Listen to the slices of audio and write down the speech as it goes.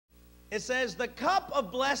It says, the cup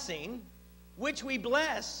of blessing, which we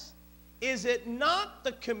bless, is it not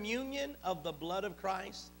the communion of the blood of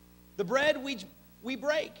Christ? The bread which we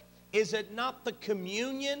break, is it not the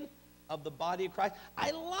communion of the body of Christ?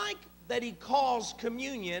 I like that he calls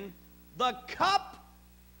communion the cup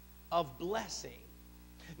of blessing.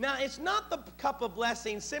 Now, it's not the cup of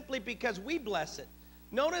blessing simply because we bless it.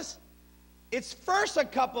 Notice, it's first a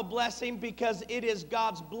cup of blessing because it is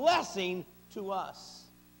God's blessing to us.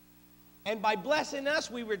 And by blessing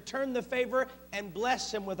us, we return the favor and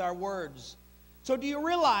bless him with our words. So do you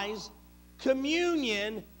realize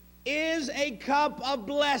communion is a cup of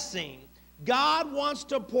blessing? God wants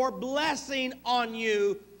to pour blessing on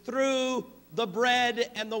you through the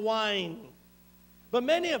bread and the wine. But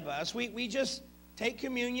many of us, we just take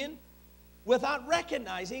communion without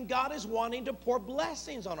recognizing God is wanting to pour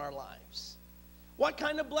blessings on our lives. What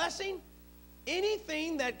kind of blessing?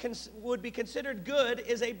 Anything that would be considered good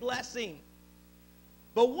is a blessing.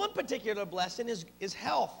 But one particular blessing is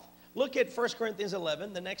health. Look at 1 Corinthians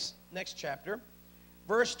 11, the next chapter,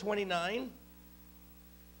 verse 29.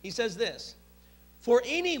 He says this, for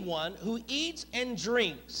anyone who eats and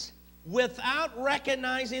drinks without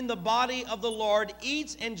recognizing the body of the Lord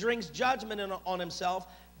eats and drinks judgment on himself.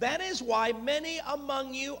 That is why many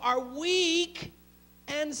among you are weak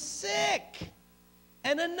and sick,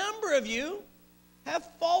 and a number of you have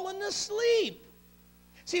fallen asleep.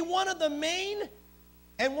 See, one of the main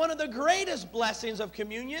and one of the greatest blessings of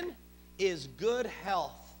communion is good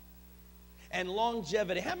health and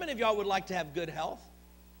longevity. How many of y'all would like to have good health?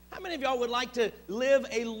 How many of y'all would like to live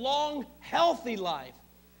a long, healthy life?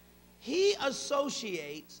 He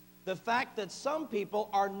associates the fact that some people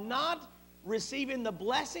are not receiving the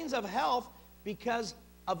blessings of health because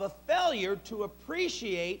of a failure to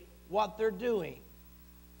appreciate what they're doing.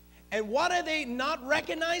 And what are they not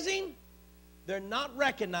recognizing? They're not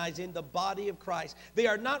recognizing the body of Christ. They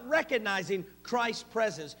are not recognizing Christ's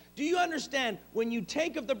presence. Do you understand? When you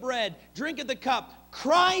take of the bread, drink of the cup,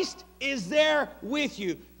 Christ is there with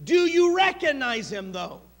you. Do you recognize him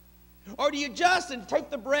though? Or do you just take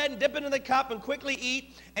the bread and dip it in the cup and quickly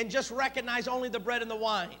eat and just recognize only the bread and the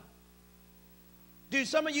wine? Do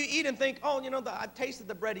some of you eat and think, oh, you know, I tasted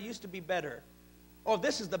the bread, it used to be better. Oh,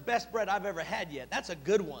 this is the best bread I've ever had yet. That's a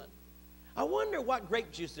good one. I wonder what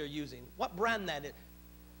grape juice they're using, what brand that is.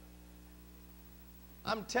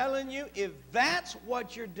 I'm telling you, if that's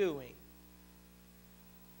what you're doing,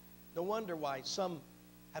 no wonder why some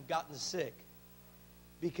have gotten sick,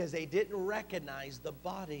 because they didn't recognize the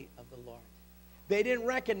body of the Lord. They didn't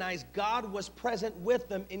recognize God was present with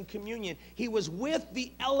them in communion. He was with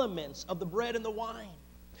the elements of the bread and the wine.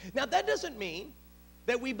 Now, that doesn't mean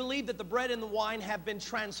that we believe that the bread and the wine have been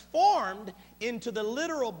transformed into the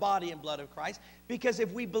literal body and blood of Christ, because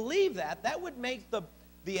if we believe that, that would make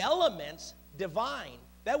the elements divine.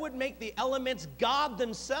 That would make the elements God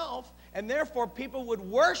themselves, and therefore people would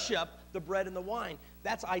worship the bread and the wine.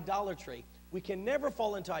 That's idolatry. We can never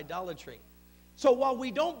fall into idolatry. So while we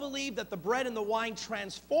don't believe that the bread and the wine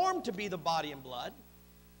transformed to be the body and blood,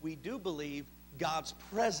 we do believe God's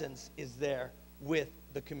presence is there with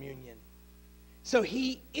the communion. So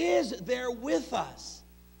he is there with us.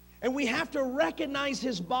 And we have to recognize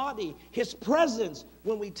his body, his presence,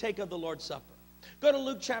 when we take of the Lord's Supper. Go to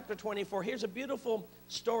Luke chapter 24. Here's a beautiful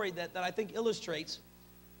story that I think illustrates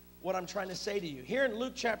what I'm trying to say to you. Here in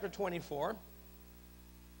Luke chapter 24,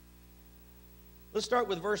 let's start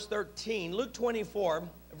with verse 13. Luke 24,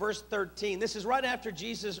 verse 13. This is right after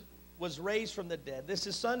Jesus was raised from the dead. This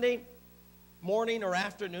is Sunday morning or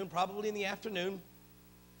afternoon, probably in the afternoon.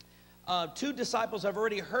 Two disciples have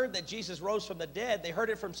already heard that Jesus rose from the dead. They heard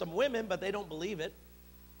it from some women, but they don't believe it.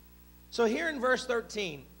 So here in verse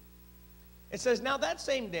 13, it says, now that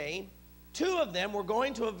same day, two of them were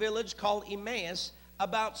going to a village called Emmaus,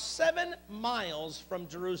 about 7 miles from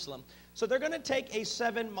Jerusalem. So they're going to take a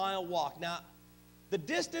 7-mile walk. Now, the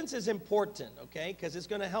distance is important, okay, because it's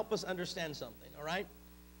going to help us understand something, all right?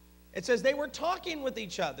 It says they were talking with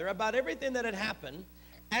each other about everything that had happened.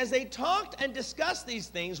 As they talked and discussed these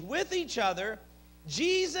things with each other,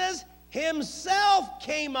 Jesus himself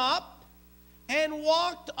came up and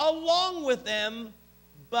walked along with them,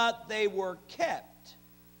 but they were kept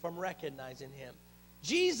from recognizing him.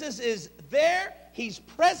 Jesus is there, he's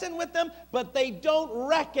present with them, but they don't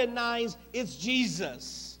recognize it's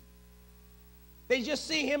Jesus. They just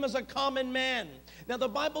see him as a common man. Now, the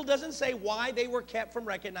Bible doesn't say why they were kept from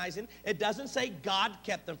recognizing. It doesn't say God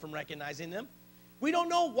kept them from recognizing them. We don't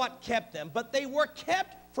know what kept them, but they were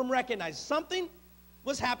kept from recognizing. Something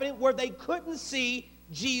was happening where they couldn't see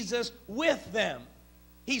Jesus with them.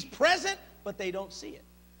 He's present, but they don't see it.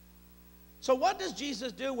 So what does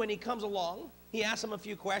Jesus do when he comes along? He asks them a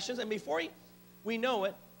few questions, and before we know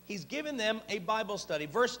it, he's given them a Bible study.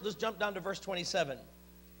 Let's jump down to verse 27.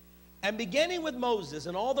 And beginning with Moses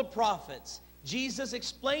and all the prophets, Jesus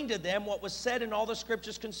explained to them what was said in all the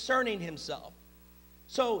scriptures concerning himself.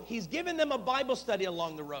 So he's given them a Bible study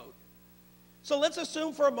along the road. So let's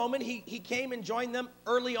assume for a moment he came and joined them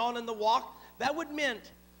early on in the walk. That would mean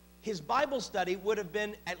his Bible study would have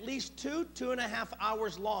been at least 2.5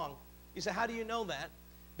 hours long. You say, how do you know that?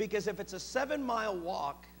 Because if it's a 7-mile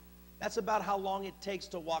walk, that's about how long it takes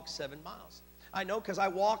to walk 7 miles. I know because I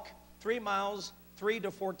walk 3 miles 3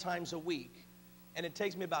 to 4 times a week. And it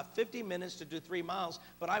takes me about 50 minutes to do 3 miles,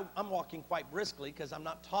 but I'm walking quite briskly because I'm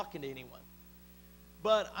not talking to anyone.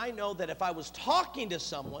 But I know that if I was talking to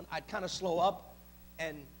someone, I'd kind of slow up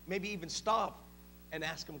and maybe even stop and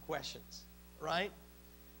ask them questions, right?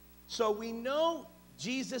 So we know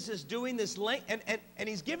Jesus is doing this length, and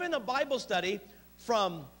he's given a Bible study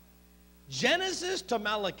from Genesis to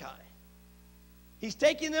Malachi. He's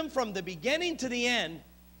taking them from the beginning to the end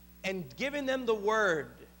and giving them the word.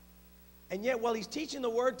 And yet while he's teaching the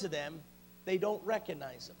word to them, they don't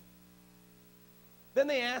recognize him. Then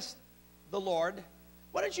they asked the Lord,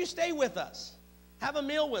 why don't you stay with us? Have a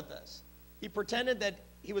meal with us. He pretended that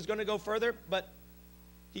he was going to go further, but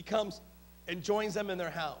he comes and joins them in their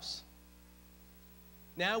house.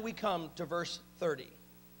 Now we come to verse 30.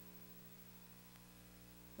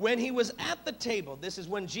 When he was at the table, this is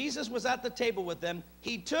when Jesus was at the table with them,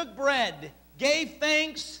 he took bread, gave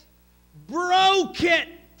thanks, broke it.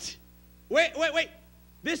 Wait.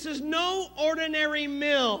 This is no ordinary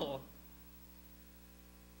meal.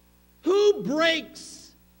 Who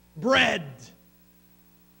breaks bread?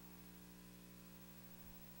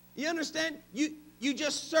 You understand? You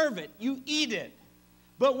just serve it. You eat it.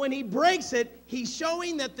 But when he breaks it, he's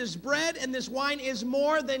showing that this bread and this wine is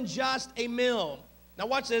more than just a meal. Now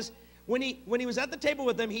watch this. When he was at the table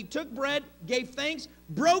with them, he took bread, gave thanks,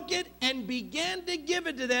 broke it, and began to give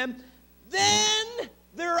it to them. Then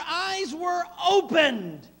their eyes were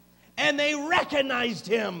opened, and they recognized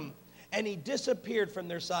him, and he disappeared from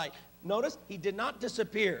their sight. Notice, he did not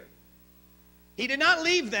disappear. He did not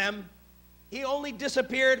leave them. He only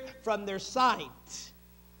disappeared from their sight.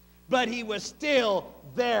 But he was still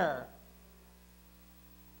there.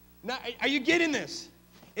 Now, are you getting this?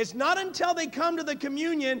 It's not until they come to the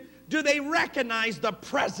communion do they recognize the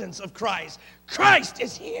presence of Christ. Christ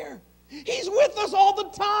is here. He's with us all the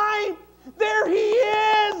time. There he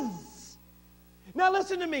is. Now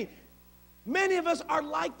listen to me. Many of us are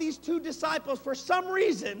like these two disciples. For some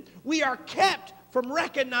reason, we are kept from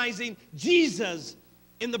recognizing Jesus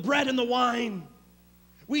in the bread and the wine.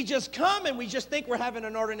 We just come and we just think we're having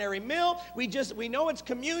an ordinary meal. We know it's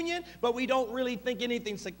communion, but we don't really think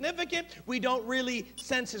anything significant. We don't really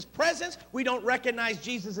sense his presence. We don't recognize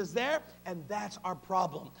Jesus is there, and that's our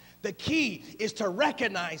problem. The key is to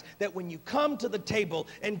recognize that when you come to the table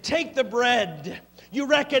and take the bread, you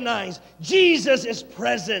recognize Jesus is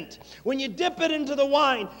present. When you dip it into the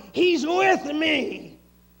wine, he's with me.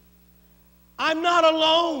 I'm not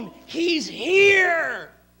alone. He's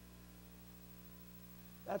here.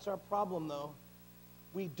 That's our problem, though.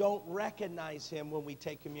 We don't recognize him when we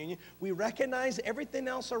take communion. We recognize everything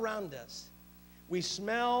else around us. We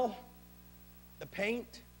smell the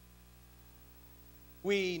paint.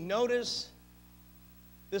 We notice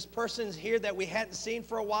this person's here that we hadn't seen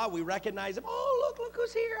for a while. We recognize him. Oh, look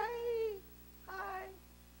who's here. Hey, hi.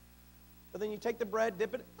 But then you take the bread,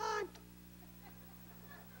 dip it. Hi.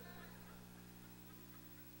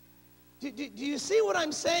 Do you see what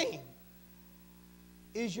I'm saying?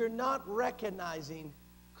 Is you're not recognizing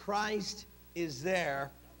Christ is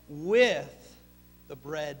there with the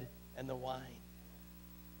bread and the wine.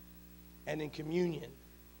 And in communion,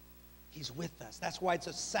 he's with us. That's why it's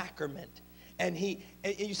a sacrament. And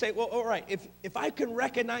you say, well, all right, if I can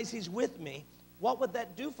recognize he's with me, what would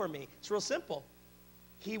that do for me? It's real simple.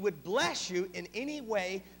 He would bless you in any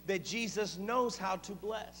way that Jesus knows how to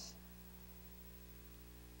bless.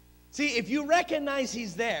 See, if you recognize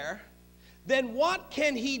he's there, then what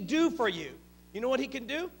can he do for you? You know what he can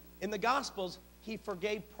do? In the Gospels, he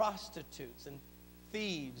forgave prostitutes and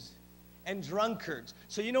thieves and drunkards.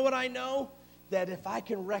 So you know what I know? That if I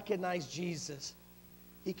can recognize Jesus,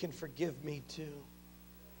 he can forgive me too.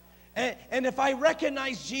 And if I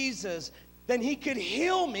recognize Jesus, then he could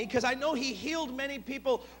heal me, because I know he healed many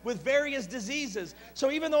people with various diseases. So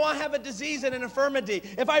even though I have a disease and an infirmity,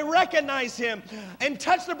 if I recognize him and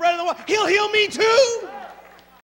touch the bread and the wine, he'll heal me too.